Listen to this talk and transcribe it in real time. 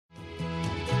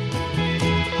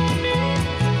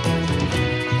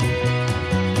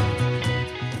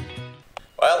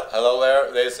Hello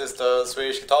there, this is the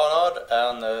Swedish Guitar Nerd,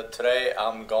 and today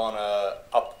I'm gonna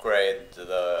upgrade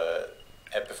the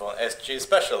Epiphone Sg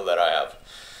Special that I have.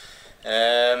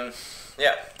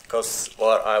 Yeah, because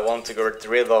what I want to get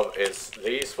rid of is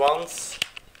these ones.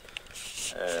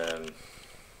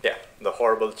 Yeah, the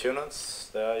horrible tuners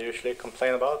that I usually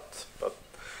complain about, but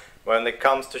when it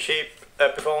comes to cheap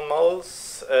Epiphone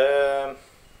models, there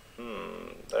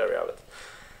we have it.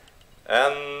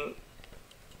 And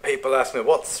people ask me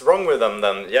what's wrong with them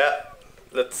then. Yeah,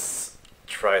 let's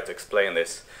try to explain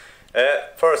this.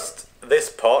 First,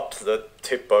 this part, the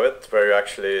tip of it, where you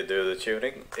actually do the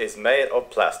tuning, is made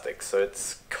of plastic. So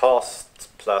it's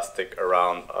cast plastic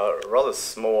around a rather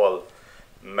small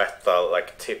metal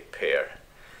like tip here.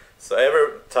 So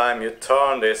every time you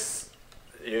turn this,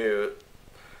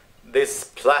 this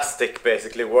plastic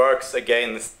basically works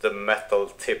against the metal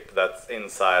tip that's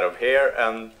inside of here,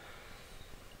 and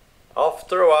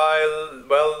after a while,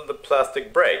 well, the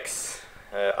plastic breaks.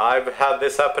 I've had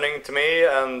this happening to me,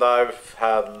 and I've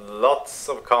had lots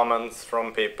of comments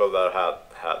from people that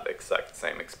had the exact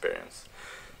same experience.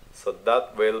 So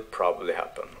that will probably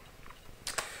happen.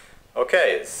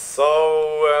 Okay,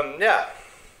 so yeah,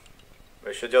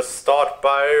 we should just start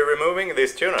by removing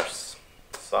these tuners.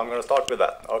 So I'm gonna start with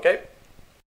that, okay?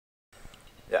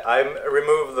 Yeah, I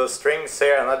removed the strings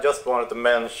here, and I just wanted to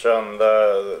mention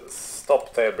the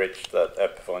stop tail bridge that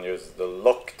Epiphone uses, the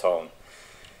lock tone,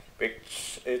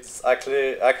 which it's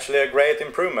actually a great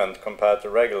improvement compared to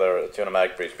regular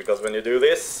tuner-mag bridge, because when you do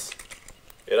this,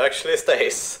 it actually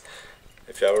stays.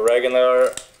 If you have a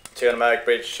regular tuner-mag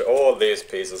bridge, all these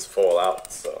pieces fall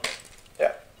out, so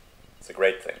yeah, it's a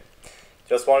great thing.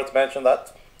 Just wanted to mention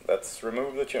that. Let's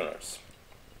remove the tuners.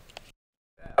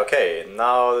 Okay,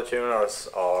 now the tuners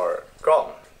are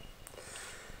gone.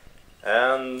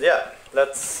 And yeah,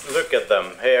 let's look at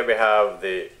them. Here we have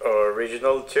the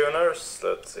original tuners.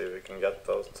 Let's see if we can get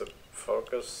those to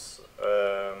focus.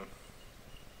 There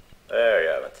you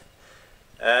have it.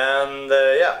 And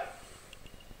yeah,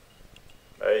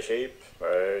 very cheap,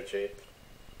 very cheap.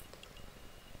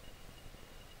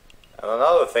 And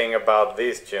another thing about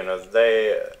these tuners,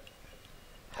 they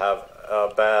have a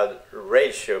bad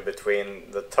ratio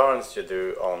between the turns you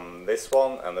do on this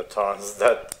one and the turns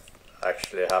that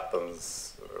actually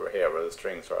happens here where the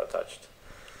strings are attached.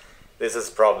 This is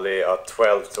probably a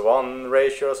 12:1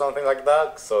 ratio or something like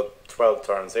that, so 12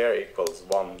 turns here equals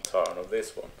 1 turn of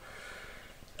this one.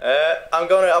 I'm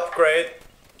gonna upgrade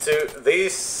to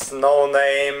these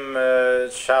no-name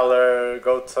Schaller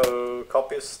go-to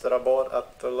copies that I bought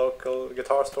at the local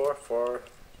guitar store for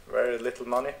very little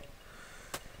money.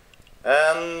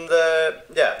 And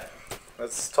yeah,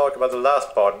 let's talk about the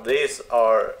last part. These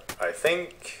are, I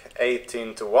think,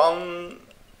 18:1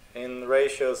 in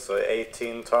ratio, so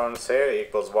 18 turns here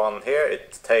equals 1 here.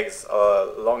 It takes a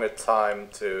longer time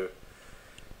to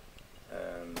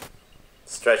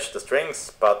stretch the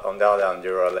strings, but on the other hand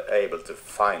you're able to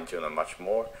fine-tune them much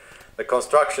more. The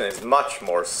construction is much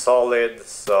more solid,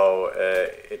 so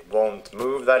it won't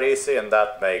move that easy, and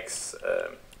that makes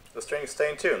the strings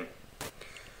stay in tune.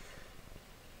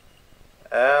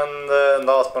 And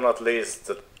last but not least,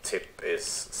 the tip is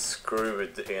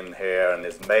screwed in here and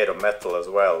is made of metal as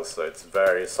well, so it's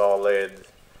very solid.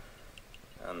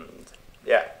 And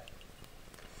yeah,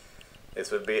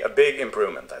 this would be a big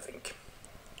improvement, I think.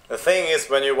 The thing is,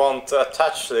 when you want to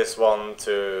attach this one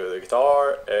to the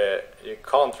guitar, you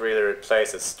can't really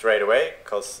replace it straight away,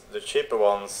 because the cheaper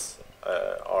ones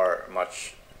are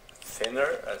much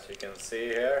thinner, as you can see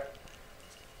here.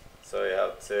 So you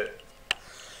have to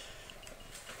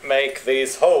make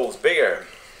these holes bigger,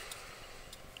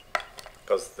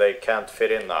 because they can't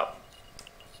fit in now.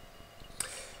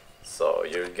 So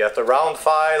you get a round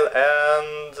file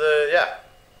and yeah,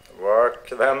 work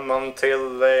them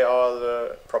until they are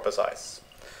the proper size.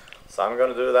 So I'm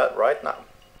gonna do that right now.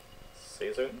 See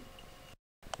you soon.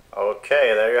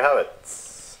 Okay, there you have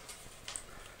it.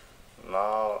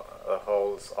 Now the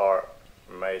holes are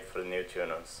made for the new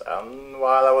tuners, and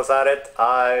while I was at it,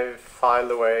 I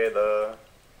filed away the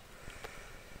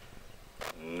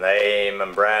name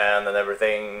and brand and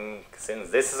everything, since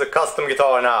this is a custom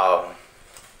guitar now.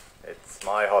 It's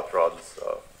my hot rod,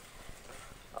 so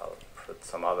I'll put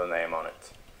some other name on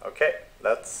it. Okay,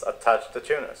 let's attach the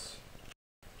tuners.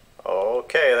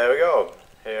 Okay, there we go.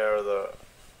 Here the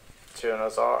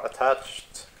tuners are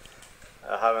attached.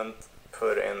 I haven't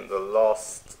put in the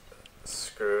last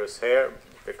screws here,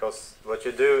 because what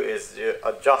you do is you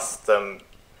adjust them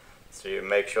so you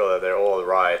make sure that they're all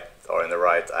right or in the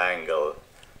right angle,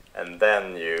 and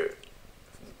then you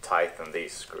tighten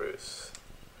these screws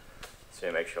so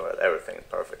you make sure that everything is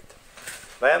perfect.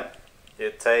 Then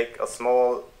you take a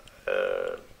small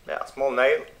small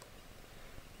nail,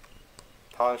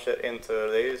 punch it into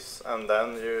these, and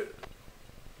then you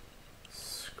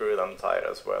screw them tight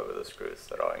as well with the screws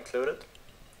that are included.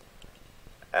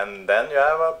 And then you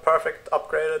have a perfect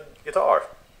upgraded guitar.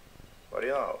 What do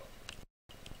you know?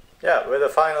 Yeah, with the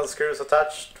final screws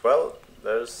attached, well,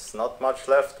 there's not much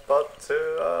left but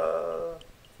to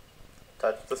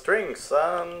attach the strings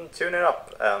and tune it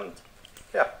up, and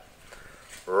yeah,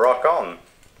 rock on.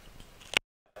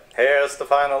 Here's the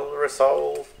final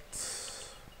result.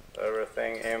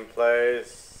 Everything in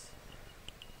place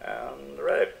and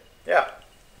ready. Yeah.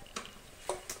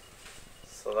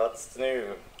 So that's the new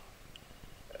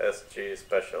SG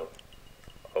Special,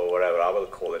 or whatever I will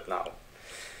call it now.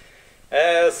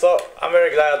 So I'm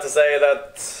very glad to say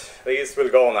that these will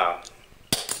go now,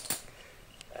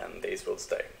 and these will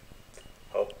stay.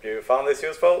 Hope you found this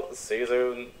useful. See you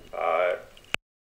soon. Bye.